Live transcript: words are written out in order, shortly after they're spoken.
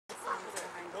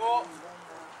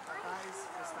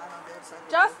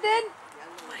Justin!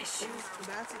 My shoes.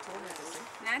 Nancy told me this.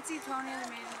 Nancy, Tony, and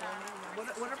Amazing.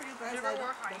 Whatever you guys like,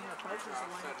 then the prices are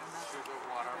lined up and that's it.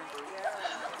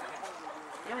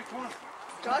 Come on.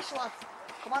 Joshua,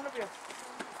 come on over here.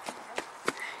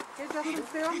 Okay, Justin,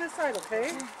 stay on this side,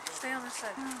 okay? Stay on this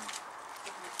side.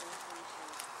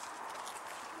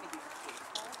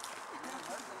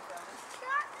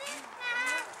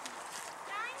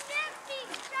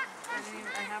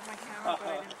 I have my camera, but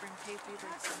I didn't bring tape either,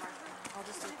 so I'll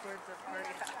just record the party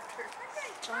after.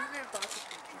 John's gonna have lots of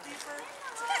pictures.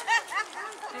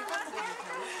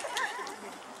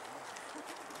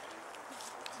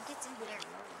 Gets in there.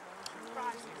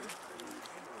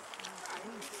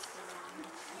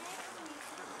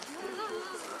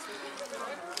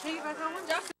 Hey, you guys want one?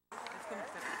 Justin?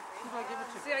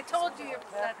 See, I told you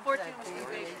that 14 was too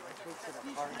big.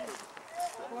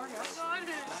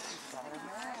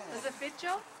 Does it fit,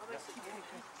 Joe?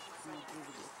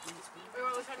 We were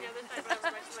always on the other side, but I was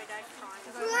watching my dad crying.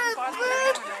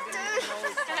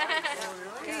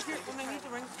 Okay, here, when I need the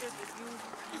rings, if you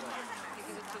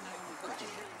give it to Naomi.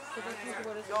 So that's usually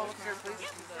what it's all here, please.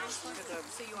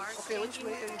 So you are okay, which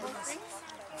way are you going?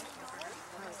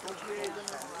 Which way are you going?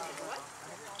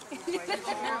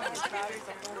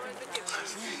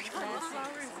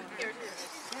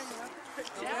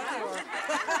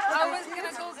 I was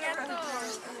gonna go get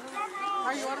those.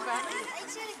 Are you out of battery?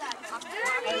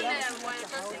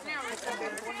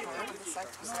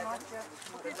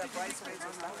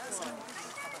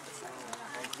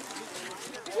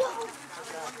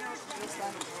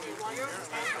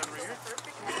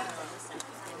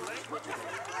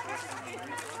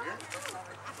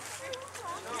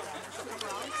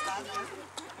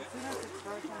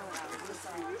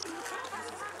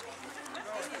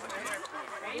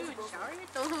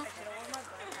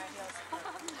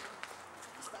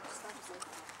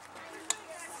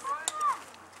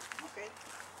 Okay.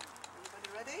 Everybody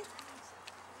ready?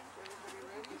 Everybody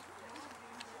ready?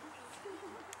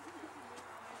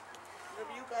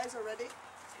 Whenever you guys are ready,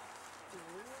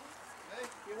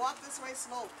 you walk this way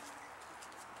slow.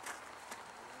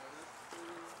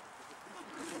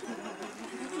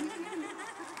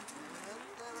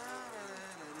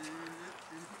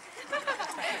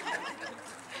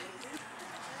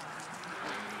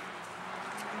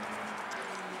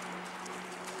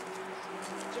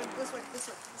 Jim, this way, this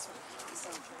way, this way. This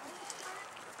way.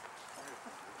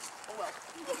 Oh well.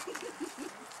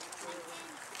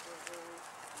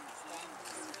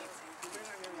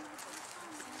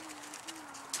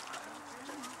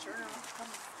 Turn around,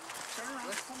 come. Turn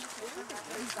around, come.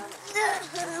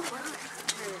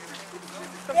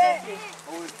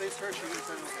 Oh, if they hurt you, it's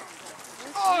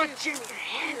Oh, Jimmy!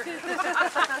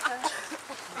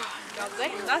 No,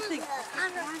 nothing.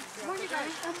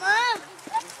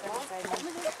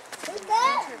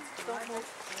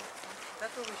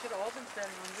 That's where we should have all been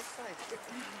standing on this side.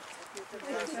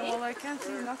 Well, I can't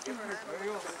see nothing.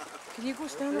 Can you go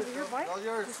stand over here, Mike? all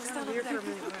yours. Just stand over here for a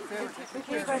minute. Thank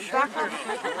you.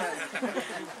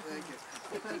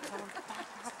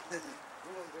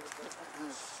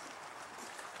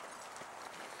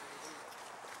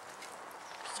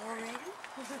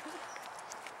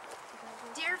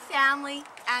 Dear family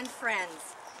and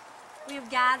friends, we have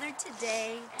gathered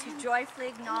today to joyfully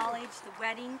acknowledge the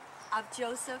wedding of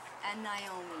Joseph and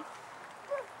Naomi.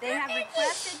 They have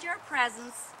requested your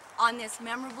presence on this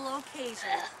memorable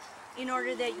occasion in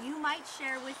order that you might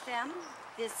share with them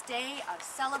this day of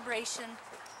celebration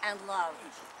and love.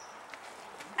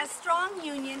 A strong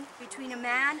union between a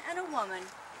man and a woman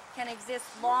can exist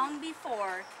long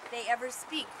before they ever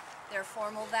speak their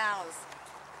formal vows.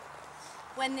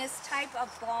 When this type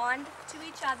of bond to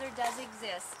each other does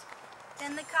exist,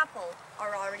 then the couple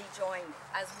are already joined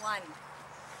as one.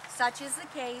 Such is the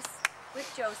case with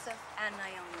Joseph and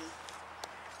Naomi.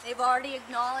 They've already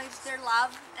acknowledged their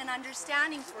love and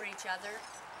understanding for each other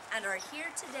and are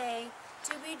here today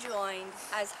to be joined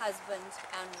as husband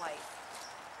and wife.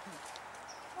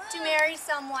 To marry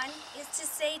someone is to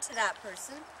say to that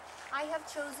person, I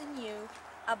have chosen you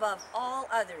above all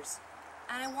others,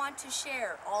 and I want to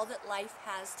share all that life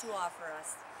has to offer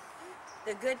us,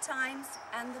 the good times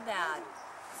and the bad,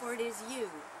 for it is you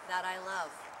that I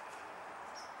love.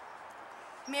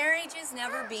 Marriage is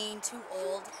never being too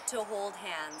old to hold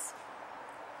hands.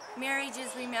 Marriage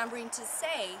is remembering to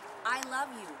say, I love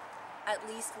you, at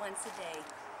least once a day.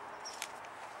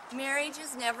 Marriage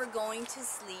is never going to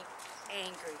sleep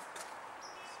angry.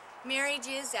 Marriage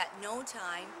is at no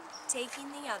time taking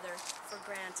the other for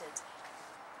granted.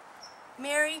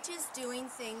 Marriage is doing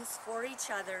things for each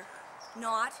other,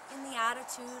 not in the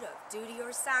attitude of duty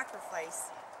or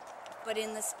sacrifice, but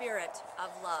in the spirit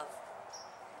of love.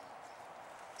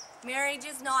 Marriage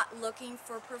is not looking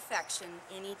for perfection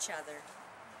in each other.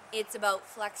 It's about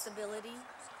flexibility,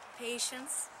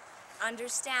 patience,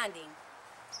 understanding,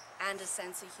 and a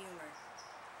sense of humor.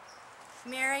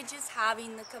 Marriage is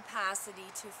having the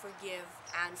capacity to forgive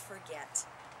and forget.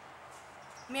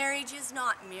 Marriage is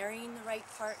not marrying the right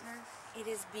partner, it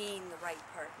is being the right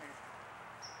partner.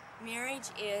 Marriage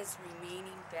is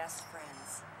remaining best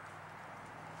friends.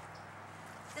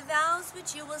 The vows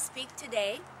which you will speak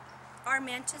today are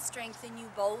meant to strengthen you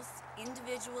both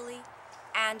individually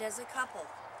and as a couple.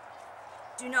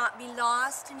 Do not be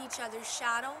lost in each other's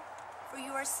shadow, for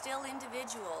you are still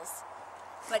individuals,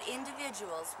 but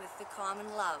individuals with the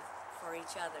common love for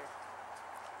each other.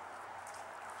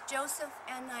 Joseph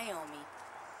and Naomi,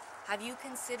 have you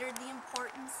considered the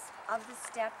importance of the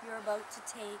step you're about to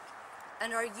take,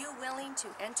 and are you willing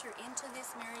to enter into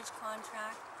this marriage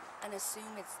contract and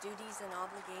assume its duties and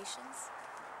obligations?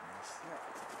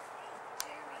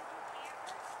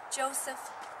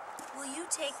 Joseph, will you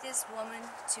take this woman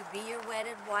to be your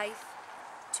wedded wife,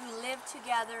 to live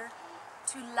together,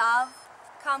 to love,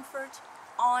 comfort,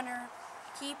 honor,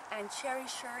 keep and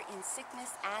cherish her in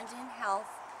sickness and in health,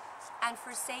 and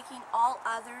forsaking all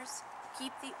others,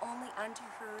 keep thee only unto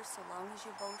her so long as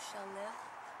you both shall live?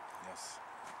 Yes.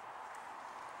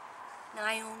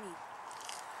 Naomi,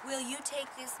 will you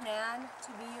take this man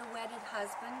to be your wedded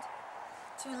husband,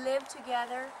 to live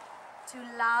together, to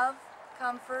love,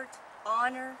 comfort,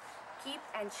 honor, keep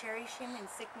and cherish him in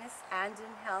sickness and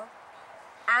in health,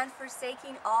 and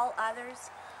forsaking all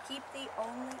others, keep thee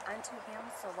only unto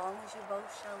him so long as you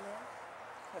both shall live?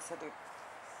 Yes, I do.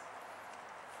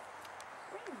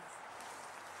 Rings.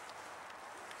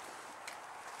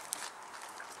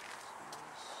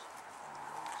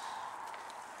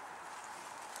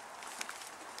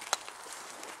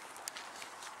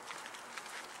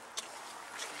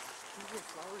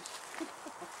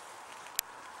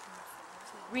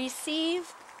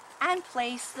 Receive and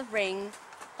place the ring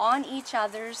on each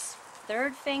other's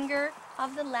third finger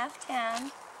of the left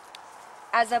hand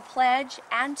as a pledge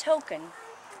and token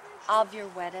of your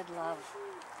wedded love.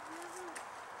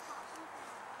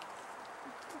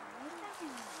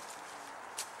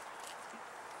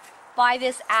 By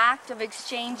this act of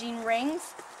exchanging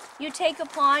rings, you take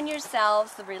upon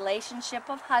yourselves the relationship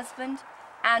of husband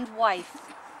and wife,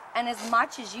 and as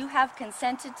much as you have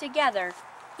consented together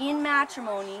in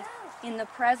matrimony in the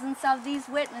presence of these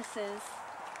witnesses,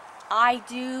 I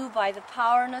do, by the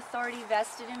power and authority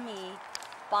vested in me,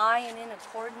 by and in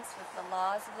accordance with the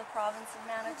laws of the province of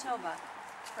Manitoba,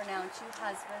 pronounce you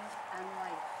husband and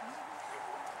wife.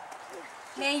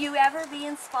 May you ever be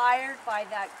inspired by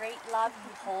that great love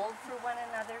you hold for one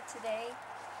another today,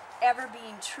 ever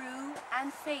being true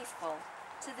and faithful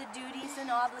to the duties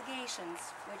and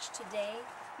obligations which today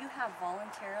you have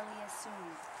voluntarily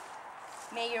assumed.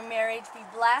 May your marriage be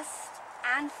blessed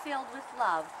and filled with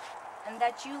love, and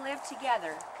that you live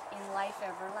together in life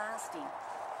everlasting.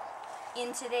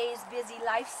 In today's busy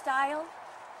lifestyle,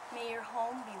 may your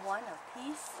home be one of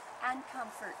peace and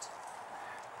comfort.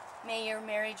 May your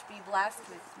marriage be blessed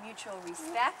with mutual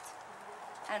respect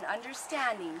and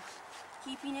understanding,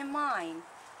 keeping in mind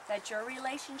that your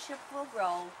relationship will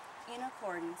grow in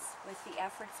accordance with the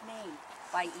efforts made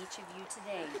by each of you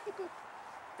today.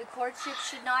 The courtship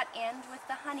should not end with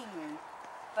the honeymoon,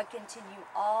 but continue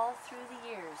all through the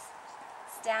years,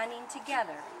 standing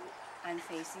together and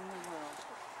facing the world.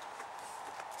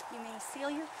 You may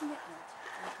seal your commitment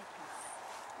with a kiss.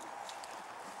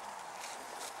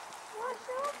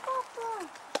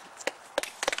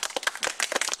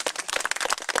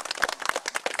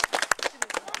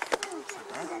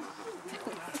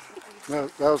 No,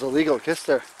 that was a legal kiss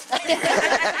there.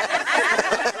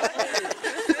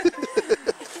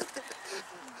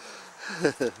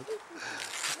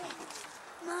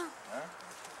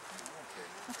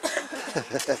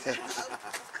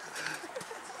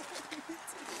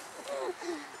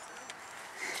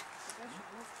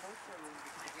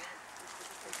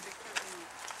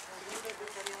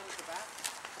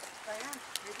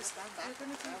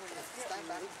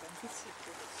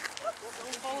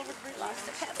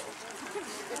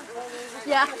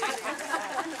 Yeah.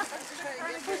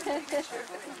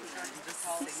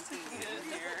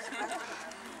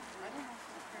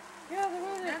 Yeah,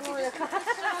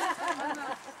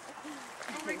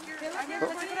 they're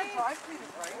really there, GLORIA.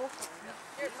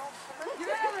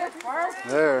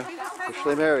 There,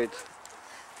 officially married.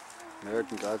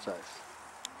 Married in God's eyes.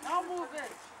 I'll move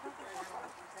it.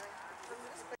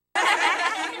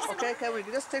 Okay, can we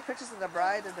just take pictures of the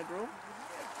bride and the groom?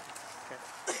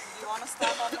 Do you want to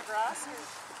stand on the grass?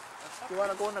 You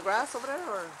want to go in the grass over there,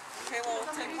 or Okay, well,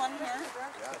 we'll take one here.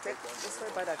 take this way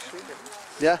by that tree?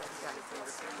 Yeah.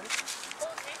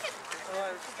 You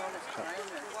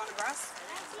want a grass?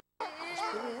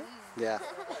 Yeah.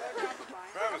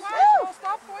 Oh,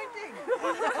 stop pointing!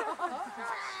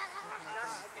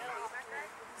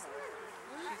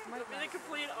 It'll be the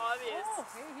complete obvious. Oh,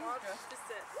 hey, he's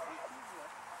Opposite.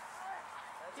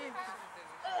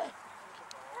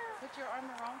 Put your arm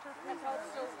around her.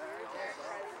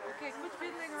 Okay, quit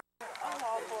fiddling around. I'm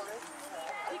all for it.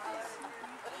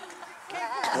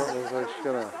 Well, it looks like she's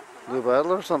gonna do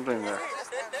battle or something there.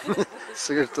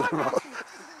 Cigarettes to the mouth.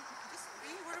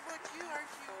 What about you?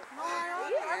 Aren't you? No,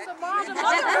 I'm the mom.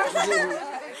 That's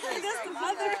the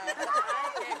mother.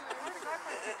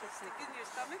 Stick in your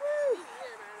stomach?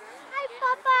 Hi,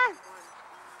 Papa.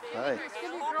 Hi.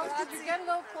 Skinny girls, did you get a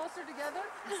little closer together?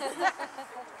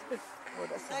 Oh,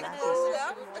 that's the Like aunties. close it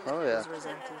up? Oh yeah. Those are his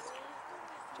aunties.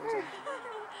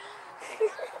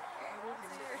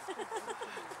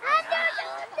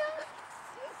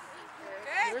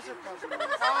 Here's her puzzle.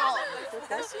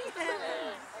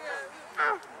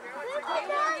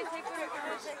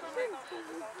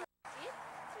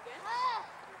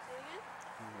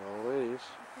 Well, ladies.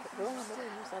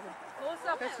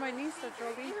 That's my niece, that's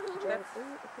Jolie. That's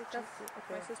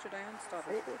my sister Diane's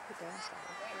daughter.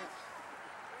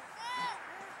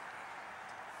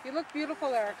 You look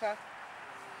beautiful, Erica.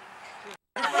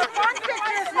 These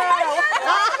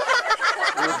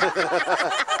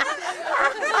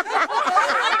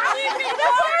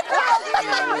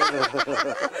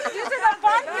are the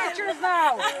fun pictures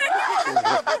now.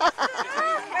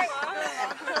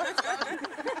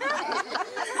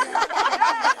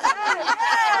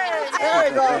 There we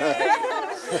go.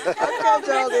 Okay,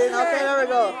 Geraldine. Okay, there we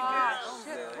go.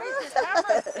 Another shot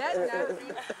at it.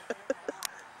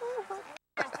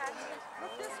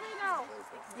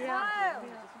 Yeah.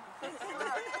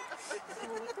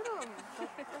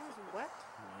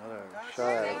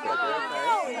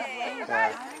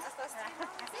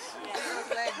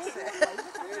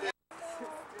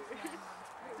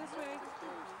 This way.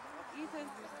 Ethan.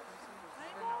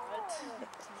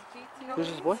 Who's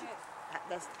this boy?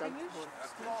 That's Doug.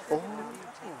 Oh.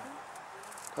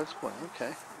 That's one.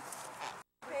 Okay.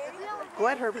 Go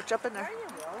ahead, Herbert. Jump in there.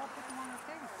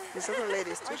 These other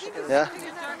ladies too should do it. Yeah.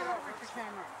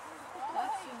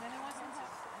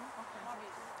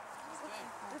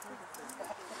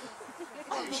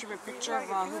 You should have a picture of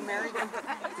who married him.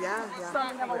 Yeah.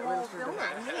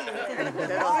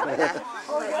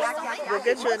 We'll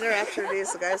get you in there after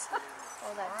these, guys.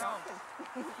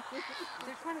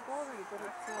 They're trying to go already, but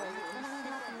it's gonna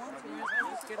happen once.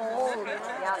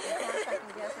 Yeah, you can't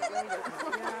second guess it later. You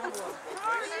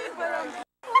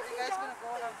guys gonna go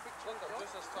and have a picture?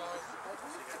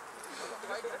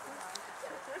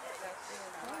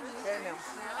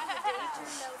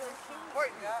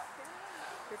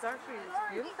 It's actually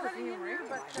beautiful view, right?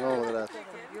 But Oh, look at that.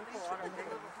 beautiful autumn day.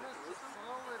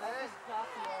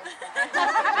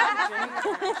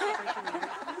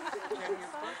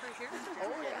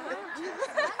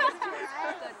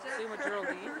 Same with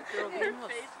Geraldine. Geraldine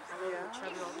was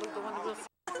chubby. Look, the one that was.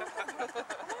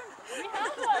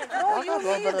 Oh, I got a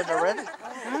little bit of the red.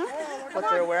 What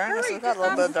they're wearing, I still got a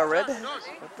little bit of the red.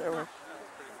 What they're wearing.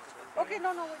 Okay, no,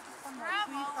 wait, just one more.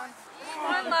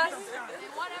 One last.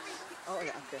 Oh,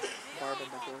 yeah, okay. Barb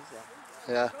and the girls, yeah.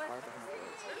 Yeah. Barb and the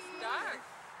girls.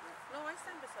 No, I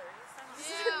stand beside her. You stand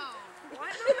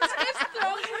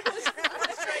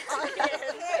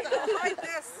Like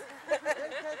this.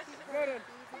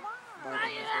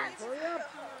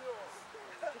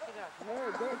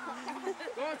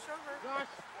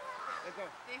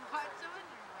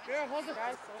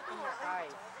 Guys, open your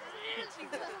eyes.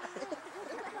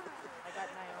 I got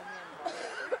Naomi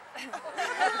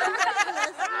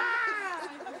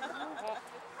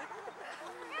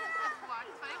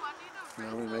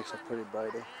and Naomi makes a pretty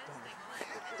bright day.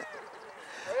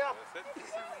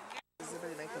 Does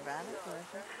anybody make the bannock or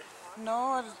anything?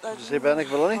 No, Did you say Bannock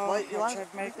Villani? You want to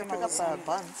make them pick up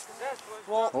buns?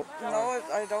 Well, no,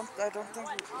 I don't think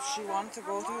she wanted to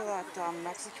go to that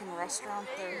Mexican restaurant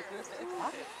there.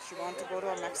 She wanted to go to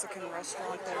a Mexican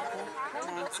restaurant there,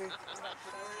 Nancy.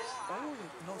 Oh,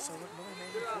 no, so what name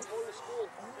is it?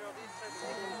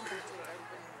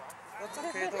 That's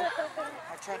okay though.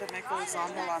 I tried to make a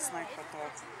lasagna last night, but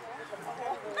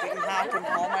didn't happen.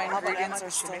 All my ingredients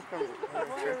are still.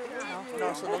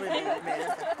 No, so nobody made it.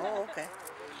 Oh, okay.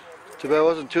 Too bad it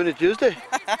wasn't Tuna Tuesday.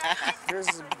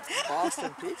 Here's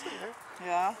Boston pizza, right?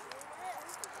 Yeah.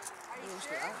 Here's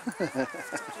the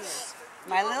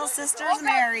My little sister's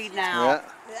married now.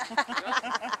 Yeah.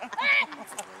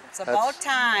 It's about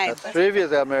time. That's 3 of you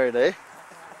got married, eh?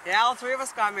 Yeah, all 3 of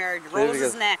us got married. Three of Rose you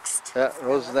is got- next. Yeah,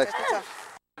 Rose is next.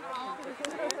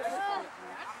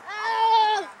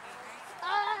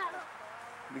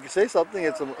 You can say something.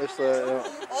 It's a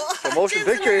motion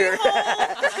picture here.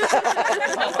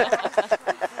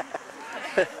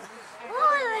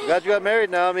 Glad you got married,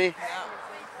 Naomi.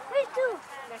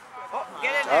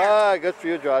 Get in there. Ah, good for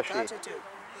you, Joshy. Gotcha too.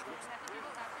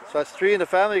 So that's 3 in the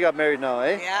family got married now,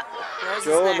 eh? Yeah. Rose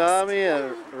Joe, is next. Naomi,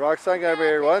 and Roxanne got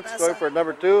married once, going for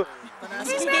number 2.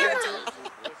 Vanessa's married too.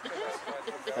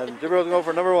 And Jimmy was going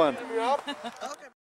for number 1. Okay.